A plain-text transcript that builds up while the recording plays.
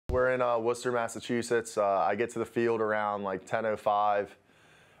We're in Worcester, Massachusetts. I get to the field around like 10:05.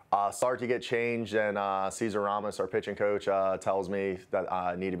 Start to get changed, and Cesar Ramos, our pitching coach, tells me that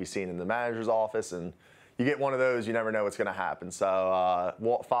I need to be seen in the manager's office. And you get one of those, you never know what's going to happen. So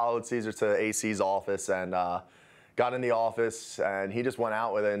followed Cesar to AC's office and got in the office, and he just went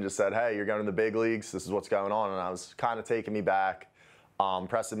out with it and just said, "Hey, you're going to the big leagues. This is what's going on." And I was kind of taking me back.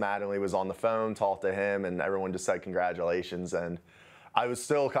 Preston Mattingly was on the phone, talked to him, and everyone just said congratulations. And I was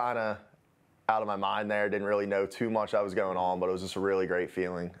still kind of out of my mind there, didn't really know too much that was going on, but it was just a really great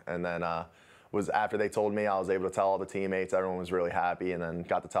feeling. And then after they told me, I was able to tell all the teammates, everyone was really happy, and then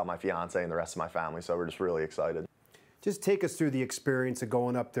got to tell my fiance and the rest of my family, so we're just really excited. Just take us through the experience of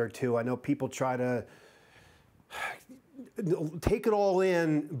going up there too. I know people try to take it all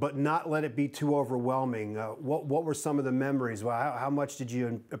in, but not let it be too overwhelming. What were some of the memories? How much did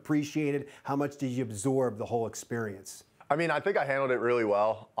you appreciate it? How much did you absorb the whole experience? I mean, I think I handled it really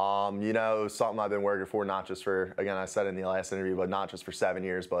well. You know, something I've been working for, not just for, again, I said in the last interview, but not just for 7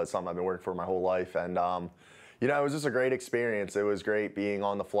 years, but something I've been working for my whole life. And, you know, it was just a great experience. It was great being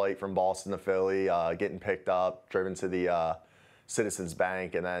on the flight from Boston to Philly, getting picked up, driven to the Citizens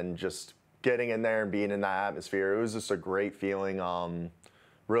Bank, and then just getting in there and being in that atmosphere. It was just a great feeling.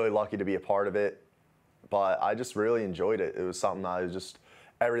 Really lucky to be a part of it, but I just really enjoyed it. It was something I was just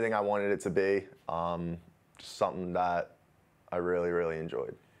everything I wanted it to be. Just something that I really, really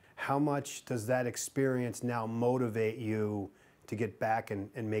enjoyed. How much does that experience now motivate you to get back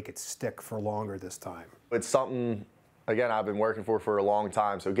and make it stick for longer this time? It's something, again, I've been working for a long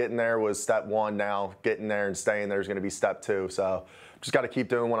time. So getting there was step one. Now getting there and staying there is going to be step two. So just got to keep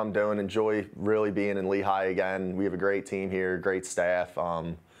doing what I'm doing. Enjoy really being in Lehigh again. We have a great team here, great staff.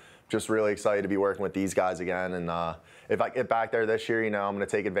 Just really excited to be working with these guys again. And if I get back there this year, you know, I'm going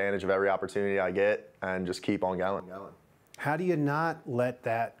to take advantage of every opportunity I get and just keep on going. How do you not let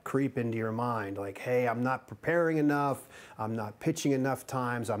that creep into your mind? Like, hey, I'm not preparing enough, I'm not pitching enough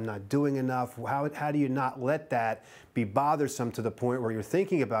times, I'm not doing enough. How do you not let that be bothersome to the point where you're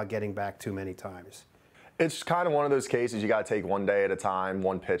thinking about getting back too many times? It's kind of one of those cases you got to take one day at a time,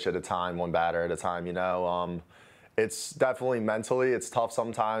 one pitch at a time, one batter at a time, you know. It's definitely mentally, it's tough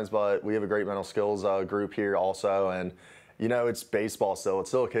sometimes, but we have a great mental skills group here also. And you know, it's baseball still.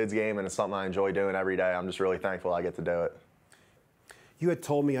 It's still a kid's game, and it's something I enjoy doing every day. I'm just really thankful I get to do it. You had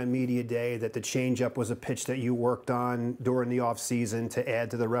told me on media day that the changeup was a pitch that you worked on during the off season to add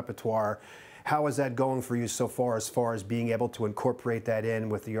to the repertoire. How is that going for you so far as being able to incorporate that in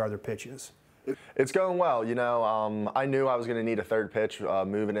with your other pitches? It's going well. You know, I knew I was going to need a third pitch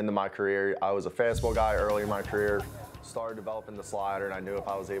moving into my career. I was a fastball guy early in my career, started developing the slider, and I knew if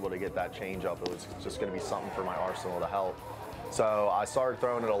I was able to get that changeup, it was just going to be something for my arsenal to help. So I started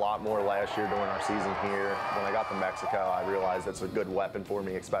throwing it a lot more last year during our season here. When I got to Mexico, I realized it's a good weapon for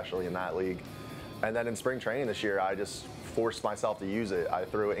me, especially in that league. And then in spring training this year, I just forced myself to use it. I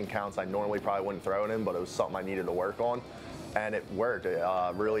threw it in counts I normally probably wouldn't throw it in, but it was something I needed to work on. And it worked. It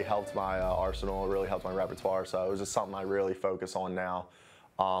really helped my arsenal. It really helped my repertoire. So it was just something I really focus on now.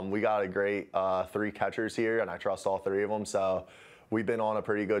 We got a great 3 catchers here, and I trust all 3 of them. So we've been on a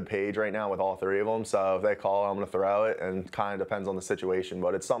pretty good page right now with all 3 of them. So if they call, I'm going to throw it, and kind of depends on the situation.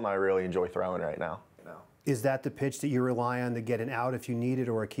 But it's something I really enjoy throwing right now. Is that the pitch that you rely on to get an out if you need it,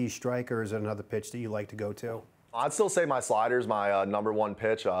 or a key strike, or is it another pitch that you like to go to? I'd still say my slider is my #1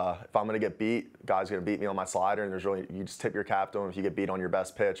 pitch. If I'm going to get beat, guy's going to beat me on my slider, and you just tip your cap to him if you get beat on your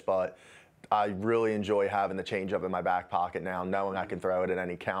best pitch. But I really enjoy having the changeup in my back pocket now, knowing I can throw it at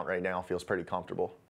any count right now feels pretty comfortable.